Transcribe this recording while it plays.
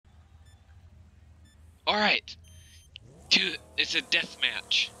Alright. Dude, it's a death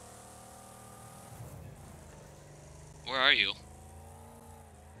match. Where are you?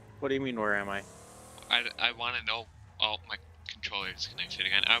 What do you mean, where am I? I want to know. Oh, my controller is connected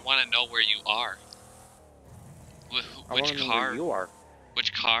again. I want to know where you are. Which car? Where you are.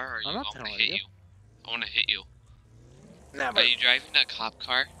 Which car are you? I'm not I want to telling hit you. I want to hit you. Never. Are you driving a cop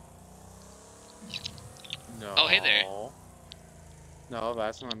car? No. Oh, hey there. No,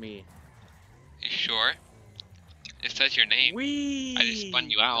 that's not me. You sure? It says your name. Wee. I just spun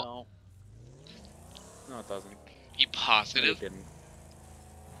you out. No, it doesn't. You positive? No, it didn't.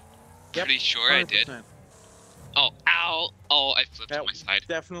 Pretty Yep, sure 100%. I did. Oh, ow! Oh, I flipped to my side.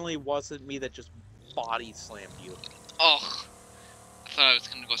 Definitely wasn't me that just body slammed you. Oh, I thought I was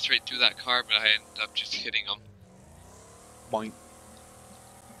gonna go straight through that car, but I ended up just hitting him. Boink.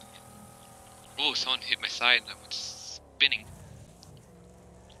 Oh, someone hit my side and I went spinning.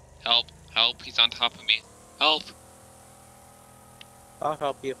 Help! Help! He's on top of me. Help! I'll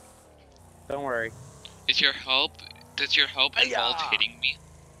help you. Don't worry. Is your help? Does your help involve hitting me?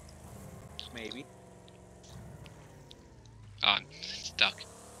 Maybe. Oh, I'm stuck.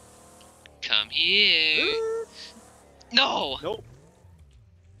 Come here. No! Nope.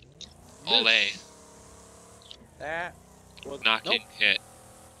 Ole. That was not getting hit.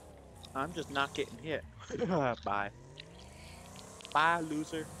 I'm just not getting hit. Bye. Bye,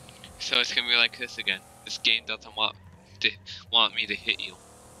 loser. So it's gonna be like this again. This game doesn't want me to hit you.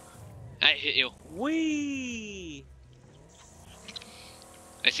 I hit you. Whee!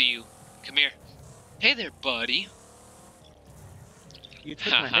 I see you. Come here. Hey there, buddy. You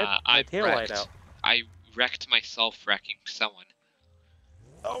took my tail light out. I wrecked myself wrecking someone.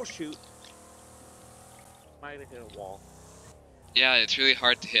 Oh shoot. Might have hit a wall. Yeah, it's really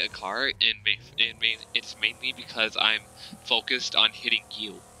hard to hit a car, and it's mainly because I'm focused on hitting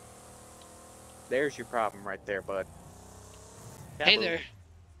you. There's your problem right there, bud. Hey there.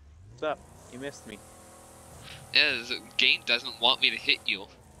 What's up? You missed me. Yeah, this game doesn't want me to hit you.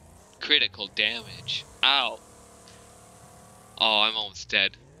 Critical damage. Ow. Oh, I'm almost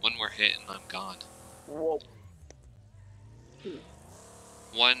dead. One more hit and I'm gone. Whoa.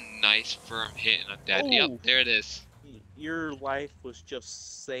 One nice firm hit and I'm dead. Ooh. Yep, there it is. Your life was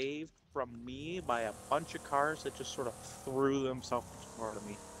just saved from me by a bunch of cars that just sort of threw themselves in front of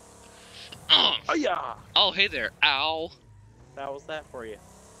me. Oh yeah. Oh, hey there. Ow. That was that for you.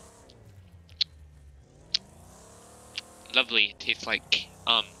 Lovely. It tastes like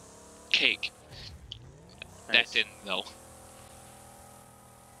cake. Nice. That didn't though.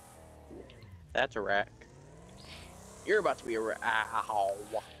 That's a wreck. You're about to be a wreck. Ow.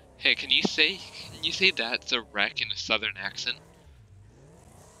 Hey, can you say that's a wreck in a southern accent?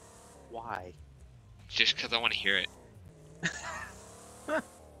 Why? Just because I want to hear it.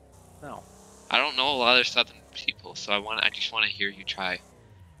 No. I don't know a lot of southern people, so I just want to hear you try.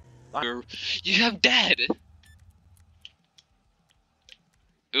 You have dead.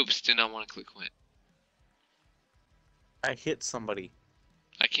 Oops, did not want to click quit. I hit somebody.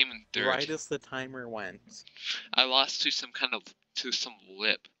 I came in third. Right as the timer went. I lost to some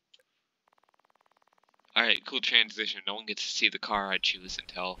lip. Alright, cool transition. No one gets to see the car I choose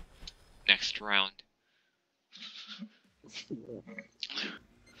until next round.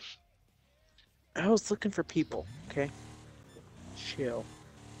 I was looking for people, okay? Chill.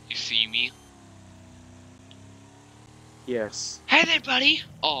 You see me? Yes. Hey there, buddy!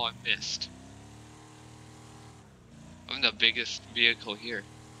 Oh, I missed. I'm the biggest vehicle here.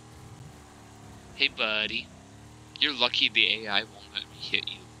 Hey, buddy. You're lucky the AI won't let me hit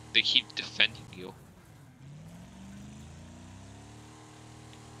you. They keep defending you.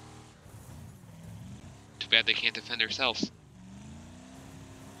 Too bad they can't defend themselves.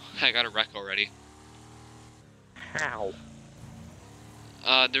 I got a wreck already. How?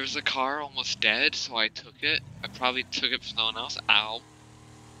 There was a car almost dead, so I took it. I probably took it from someone else. Ow.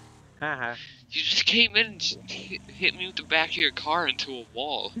 Haha. You just came in and just hit me with the back of your car into a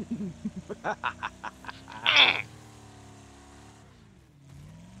wall. I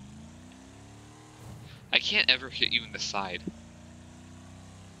can't ever hit you in the side.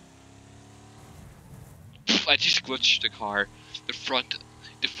 I just glitched the car. The front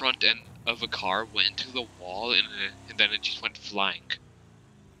end of a car went into the wall and then it just went flying.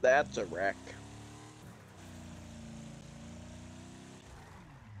 That's a wreck.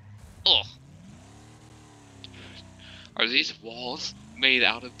 Ugh. Are these walls made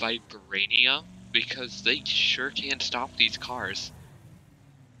out of vibranium? Because they sure can't stop these cars.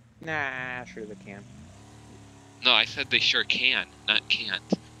 Nah, sure they can. No, I said they sure can, not can't.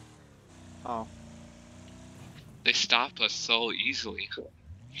 Oh. They stop us so easily.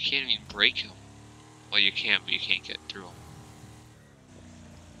 You can't even break them. Well, you can, but you can't get through them.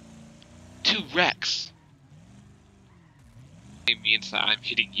 2 wrecks. It means that I'm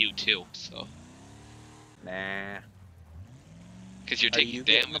hitting you too, so. Nah. Because you're Are taking you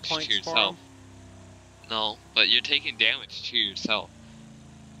getting the damage points to for yourself. 'em? No, but you're taking damage to yourself.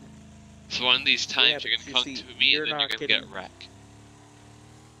 So one of these times you're gonna come to me and then you're gonna get wrecked.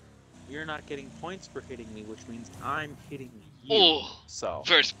 You're not getting points for hitting me, which means I'm hitting you. Oh, so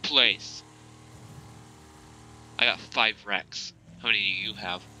first place. I got 5 wrecks. How many do you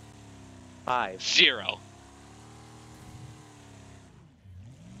have? 5. 0.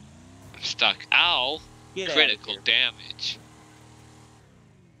 I'm stuck. Ow! Get out of Critical here. damage.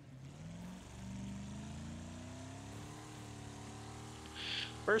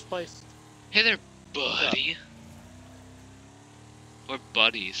 First place. Hey there, buddy. We're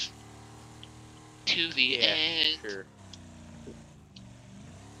buddies. To the end. Sure.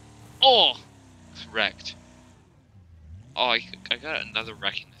 Oh! Wrecked. Oh, I got another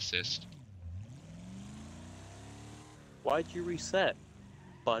wrecking assist. Why'd you reset,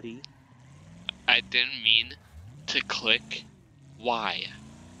 buddy? I didn't mean to click Y.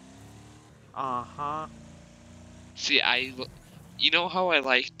 Uh-huh. See, you know how I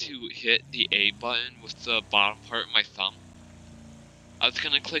like to hit the A button with the bottom part of my thumb? I was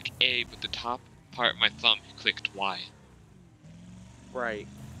gonna click A, but the top part of my thumb clicked Y. Right.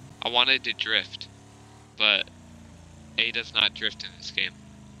 I wanted to drift, but A does not drift in this game.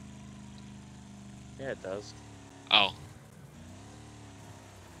 Yeah, it does. Oh.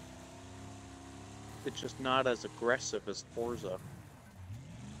 It's just not as aggressive as Forza.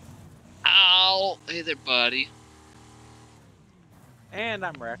 Ow! Hey there, buddy. And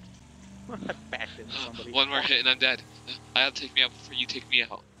I'm wrecked. I backed into somebody. One more hit and I'm dead. I'll take me out before you take me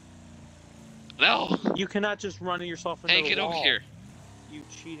out. No! You cannot just run yourself into Hey, the get wall. over here. You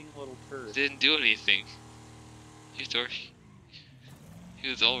cheating little turd. Didn't do anything. He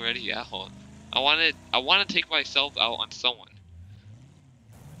was already out. I want to take myself out on someone.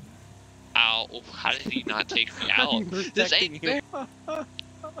 Ow! How did he not take me out? This ain't fair. Oh,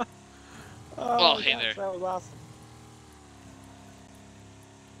 well, hey there. That was awesome.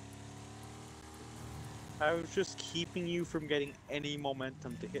 I was just keeping you from getting any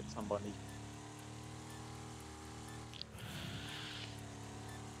momentum to hit somebody.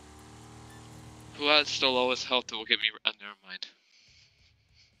 Who has the lowest health that will get me? Never mind.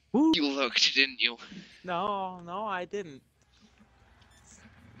 Woo. You looked, didn't you? No, I didn't.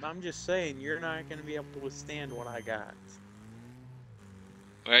 I'm just saying, you're not going to be able to withstand what I got.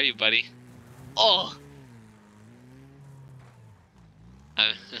 Where are you, buddy? Oh!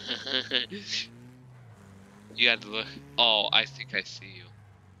 You had to look. Oh, I think I see you.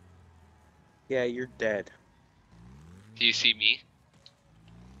 Yeah, you're dead. Do you see me?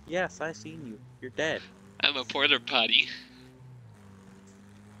 Yes, I seen you. You're dead. I'm a porter potty.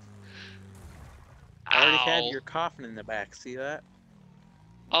 I already Ow. had your coffin in the back. See that?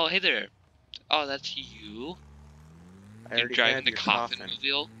 Oh, hey there. Oh, that's you? You're driving the coffin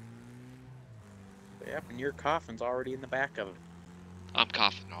mobile? Yep, and your coffin's already in the back of it. I'm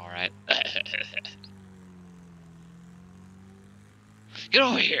coughing, alright. Get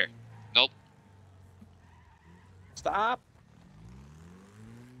over here! Nope. Stop!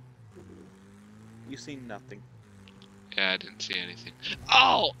 You seen nothing. Yeah, I didn't see anything.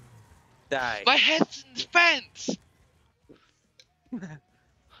 Oh! Die. My head's in the fence!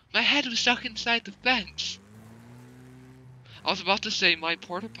 My head was stuck inside the fence! I was about to say my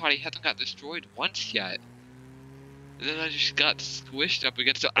porta potty hasn't got destroyed once yet. And then I just got squished up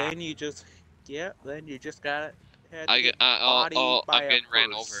against the. Then you just, yeah. Then you just got it. I'm getting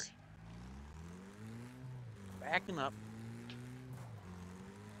ran over. Backing up.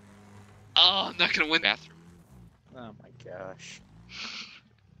 Oh, I'm not gonna win bathroom. Oh my gosh.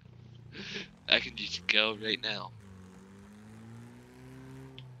 I can just go right now.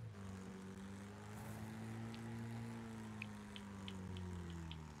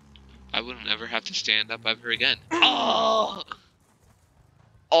 I wouldn't ever have to stand up ever again. Oh!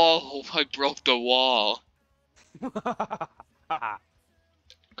 Oh, I broke the wall.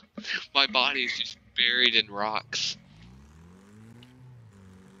 My body is just buried in rocks.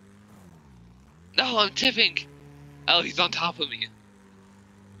 No, I'm tipping. Oh, he's on top of me.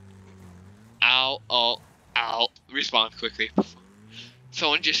 Ow, oh, ow. Respawn quickly.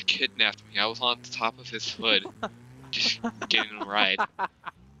 Someone just kidnapped me. I was on the top of his hood. Just getting a ride.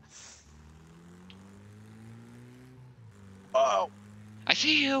 Oh! I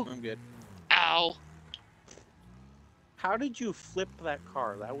see you! I'm good. Ow! How did you flip that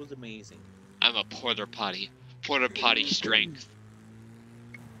car? That was amazing. I'm a porter potty. Porter potty strength.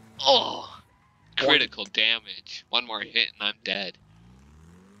 Oh! Critical damage. One more hit and I'm dead.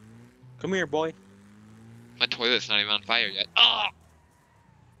 Come here, boy. My toilet's not even on fire yet. Ah!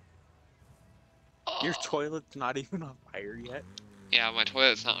 Your toilet's not even on fire yet. Yeah, my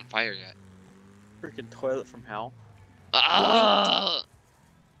toilet's not on fire yet. Freaking toilet from hell. Ah!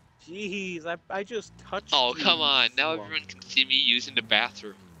 Jeez, I just touched Oh, you. come on. Now Slug. everyone can see me using the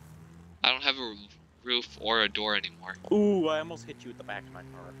bathroom. I don't have a roof or a door anymore. Ooh, I almost hit you with the back of my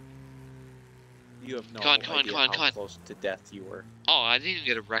car. You have no idea how close to death you were. Oh, I didn't even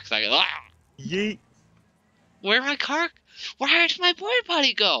get a wreck cycle. Ah! Yeet. Where my car? Where did my porta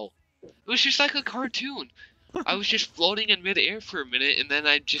potty go? It was just like a cartoon. I was just floating in midair for a minute and then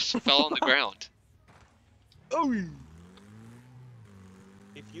I just fell on the ground. Oh.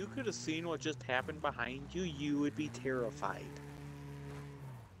 If you could have seen what just happened behind you, you would be terrified.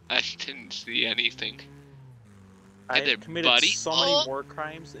 I didn't see anything. I there, committed buddy. so many war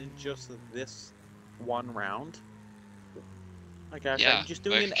crimes in just this one round. My gosh, Yeah, I'm just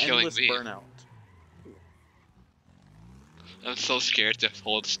doing an endless burnout. I'm so scared to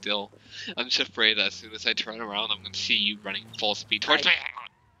hold still. I'm just afraid that as soon as I turn around, I'm gonna see you running full speed towards me.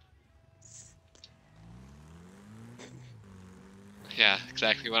 Yeah,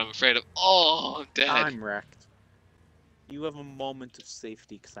 exactly what I'm afraid of. Oh, I'm dead. I'm wrecked. You have a moment of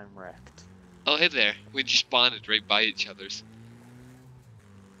safety because I'm wrecked. Oh, hey there. We just spawned right by each other's.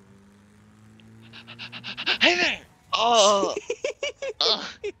 Hey there! Oh!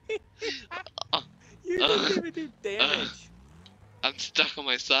 You didn't even do damage. I'm stuck on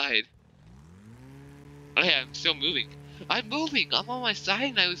my side. Oh yeah, I'm still moving. I'm moving! I'm on my side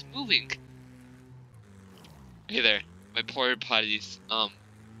and I was moving. Hey there. My porta potty's,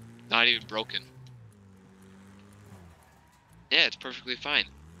 not even broken. Yeah, it's perfectly fine.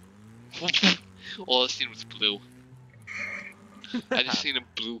 All I've seen was blue. I just seen a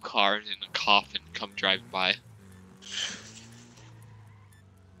blue car and a coffin come driving by.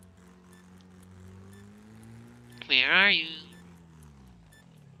 Where are you?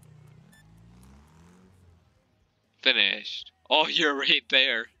 Finished. Oh, you're right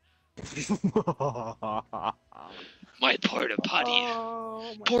there. My porta potty.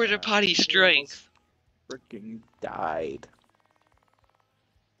 Oh, my Porta God. potty strength. Freaking died.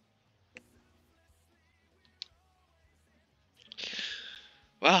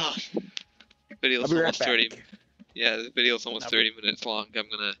 Wow. Video's almost 30. Back. Yeah, the video's almost 30 minutes long. I'm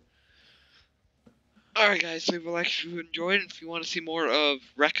gonna. Alright, guys, leave a like if you enjoyed. And if you want to see more of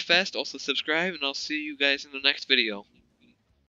Wreckfest, also subscribe, and I'll see you guys in the next video.